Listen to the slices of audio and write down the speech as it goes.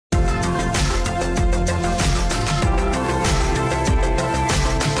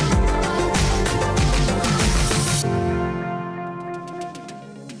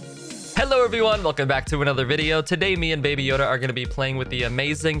Hello everyone, welcome back to another video. Today me and Baby Yoda are going to be playing with the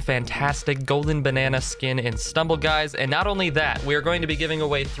amazing, fantastic golden banana skin in Stumble Guys. And not only that, we are going to be giving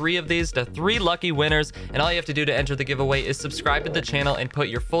away 3 of these to 3 lucky winners. And all you have to do to enter the giveaway is subscribe to the channel and put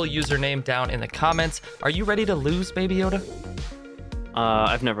your full username down in the comments. Are you ready to lose, Baby Yoda?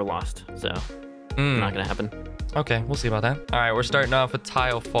 I've never lost, so not gonna happen. Okay, we'll see about that. All right, we're starting off with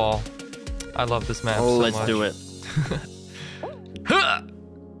Tile Fall. I love this map so let's much. do it.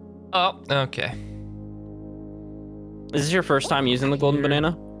 Oh, okay. Is this your first time using the golden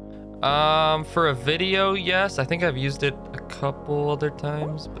banana? For a video, yes. I think I've used it a couple other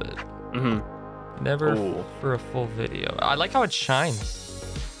times, but never for a full video. I like how it shines,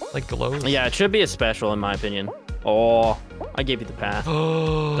 like glows. Yeah, it should be a special in my opinion. Oh, I gave you the path.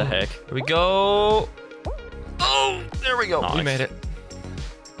 Oh, the heck. Here we go. Oh, there we go. Nice. We made it.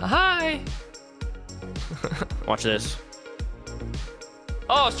 Hi. Watch this.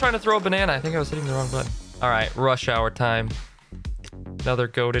 Oh, I was trying to throw a banana. I think I was hitting the wrong button. All right, rush hour time. Another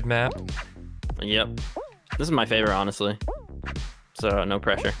goated map. Yep. This is my favorite, honestly. So, no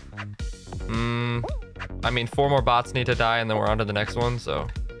pressure. I mean, 4 more bots need to die, and then we're on to the next one, so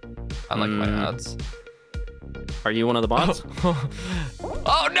I like my odds. Are you one of the bots?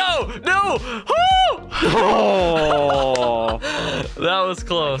 Oh, no! No! Oh! That was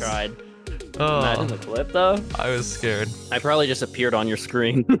close. I tried. Oh, Imagine the clip, though. I was scared. I probably just appeared on your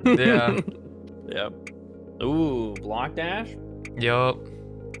screen. Yeah. Yep. Ooh, block dash? Yup.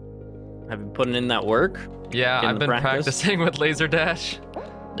 Have you putting in that work? Yeah, I've been practice? practicing with laser dash.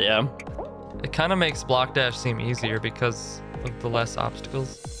 Yeah. It kind of makes block dash seem easier because of the less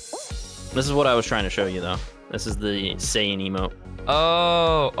obstacles. This is what I was trying to show you, though. This is the Saiyan emote.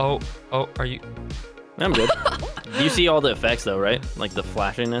 Oh, are you? I'm good. You see all the effects, though, right? Like the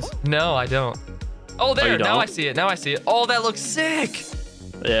flashiness? No, I don't. Oh, there. you Now don't? I see it. Now I see it. Oh, that looks sick.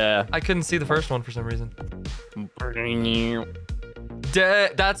 Yeah. I couldn't see the first one for some reason.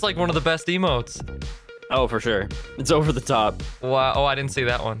 That's like one of the best emotes. Oh, for sure. It's over the top. Wow. Oh, I didn't see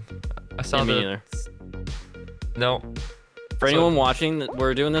that one. I saw Me the. either. No. For anyone watching,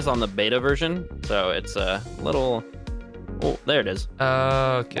 we're doing this on the beta version, so it's a little... Oh, there it is.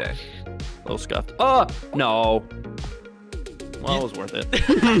 Okay. A little scuffed. Oh, no. Well, it was worth it.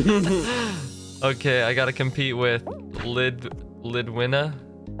 Okay, I gotta compete with Lidwina.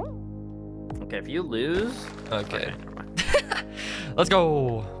 Okay, if you lose... Okay. never mind. Let's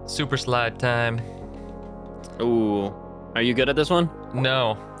go. Super slide time. Ooh. Are you good at this one?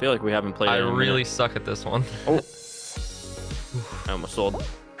 No, I feel like we haven't played it I in a really minute. suck at this one. Oh. I almost sold.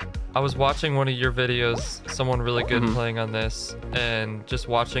 I was watching one of your videos, someone really good playing on this, and just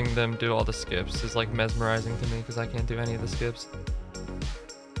watching them do all the skips is like mesmerizing to me because I can't do any of the skips.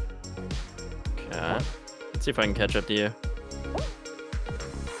 Okay. Let's see if I can catch up to you.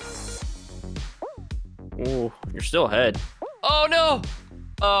 Ooh, you're still ahead. Oh no!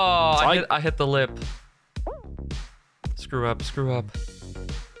 Oh, It's I hit the lip. Screw up, screw up.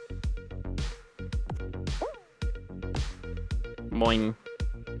 Boing.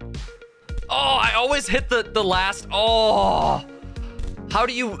 Oh, I always hit the last. Oh, how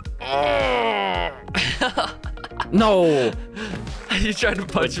do you? Oh. No! You tried to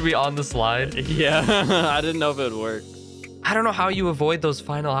punch me on the slide. Yeah, I didn't know if it would work. I don't know how you avoid those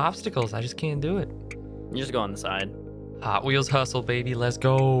final obstacles. I just can't do it. You just go on the side. Hot Wheels hustle, baby. Let's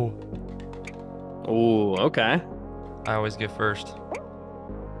go. Ooh, okay. I always get first.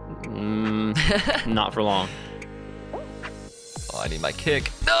 Not for long. Oh, I need my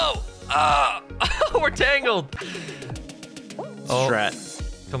kick. No! Ah! We're tangled. Oh, Strat.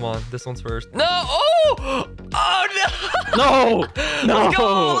 come on. This one's first. No! Oh! Oh, no! No! No! Let's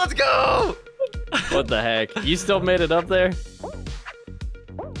go! Let's go! What the heck? You still made it up there?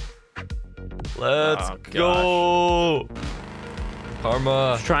 Let's Oh, go!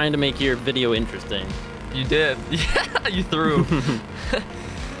 Karma. Just trying to make your video interesting. You did. Yeah, you threw.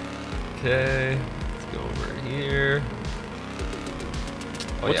 Okay. Let's go over here.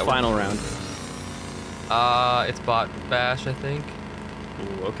 Oh, What's yeah, final round? It's bot bash, I think.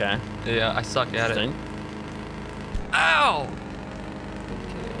 Ooh, okay. Yeah, I suck at it. Interesting. Ow!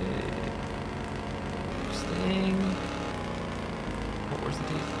 Okay. Interesting. Oh, where's the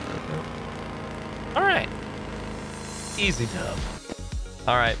teeth? All right. Easy dub.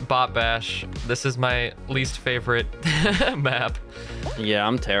 All right, bot bash. This is my least favorite map. Yeah,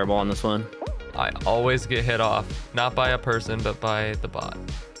 I'm terrible on this one. I always get hit off, not by a person, but by the bot.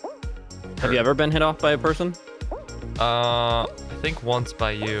 Have you ever been hit off by a person? I think once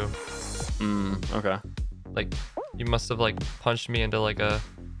by you. Okay. Like, you must have like punched me into like a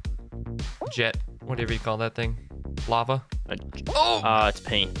jet, whatever you call that thing, lava. Oh! It's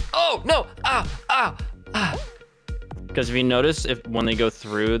paint. Oh, no! Ah! Because if you notice, if when they go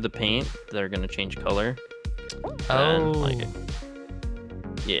through the paint, they're gonna change color. Oh. Like,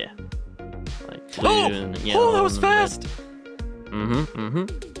 yeah. Like blue and yellow. Oh, that was and red. fast! Oh.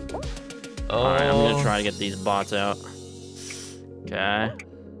 Alright, I'm gonna try to get these bots out. Okay.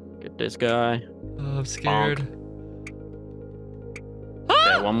 Get this guy. Oh, I'm scared.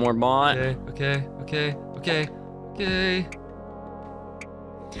 Okay, one more bot. Okay.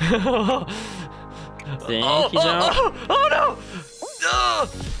 Think he's out. Oh no!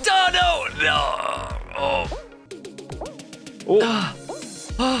 No! Oh.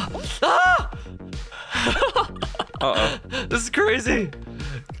 Uh-oh. This is crazy.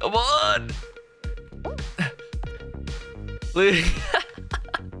 Come on. Please.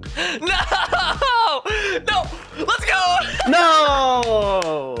 No! No! Let's go!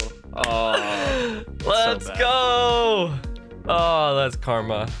 No! Oh. Let's so go! Oh, that's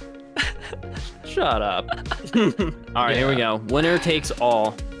karma. Shut up. All right, here we go. Winner takes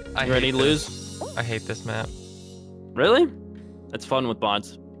all. I You ready hate to this. lose? I hate this map. Really? It's fun with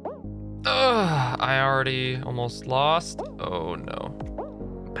bots. Ugh, I already almost lost. Oh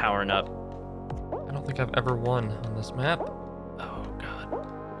no. Powering up. I don't think I've ever won on this map. Oh god.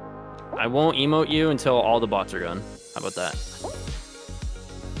 I won't emote you until all the bots are gone. How about that?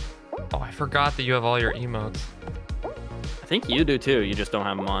 Oh, I forgot that you have all your emotes. I think you do too. You just don't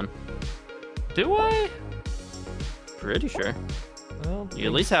have them on. Do I? Pretty sure. Well, You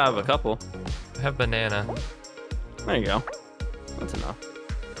at least have a couple. I have banana. There you go. That's enough.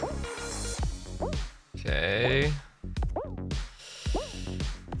 Okay.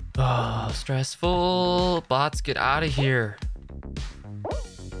 Oh, stressful. Bots, get out of here.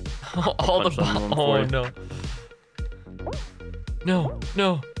 All the punch some of bots. them Oh for you. no.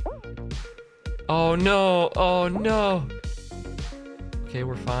 No. Oh no. Oh no. Okay,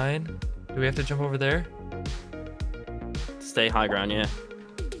 we're fine. Do we have to jump over there? Stay high ground, yeah.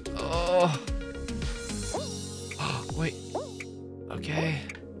 Oh. Wait. Okay.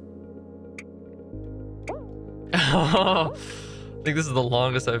 I think this is the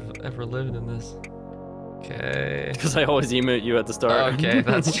longest I've ever lived in this. Okay. Because I always emote you at the start. Okay,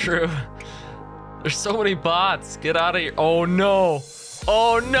 that's true. There's so many bots. Get out of here. Oh no.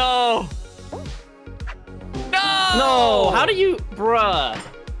 Oh no. No. No! How do you... Bruh.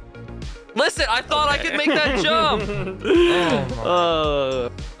 Listen, I thought I could make that jump. Oh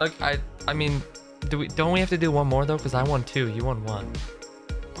my. I mean, don't we have to do one more though? Because I won 2, you won 1.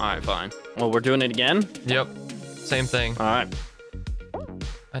 Alright, fine. Well, we're doing it again? Yep. Same thing. Alright.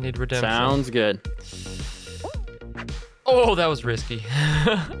 I need redemption. Sounds good. Oh, that was risky.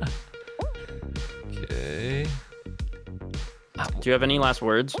 Okay. Do you have any last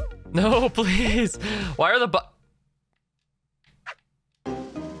words? No, please. Why are the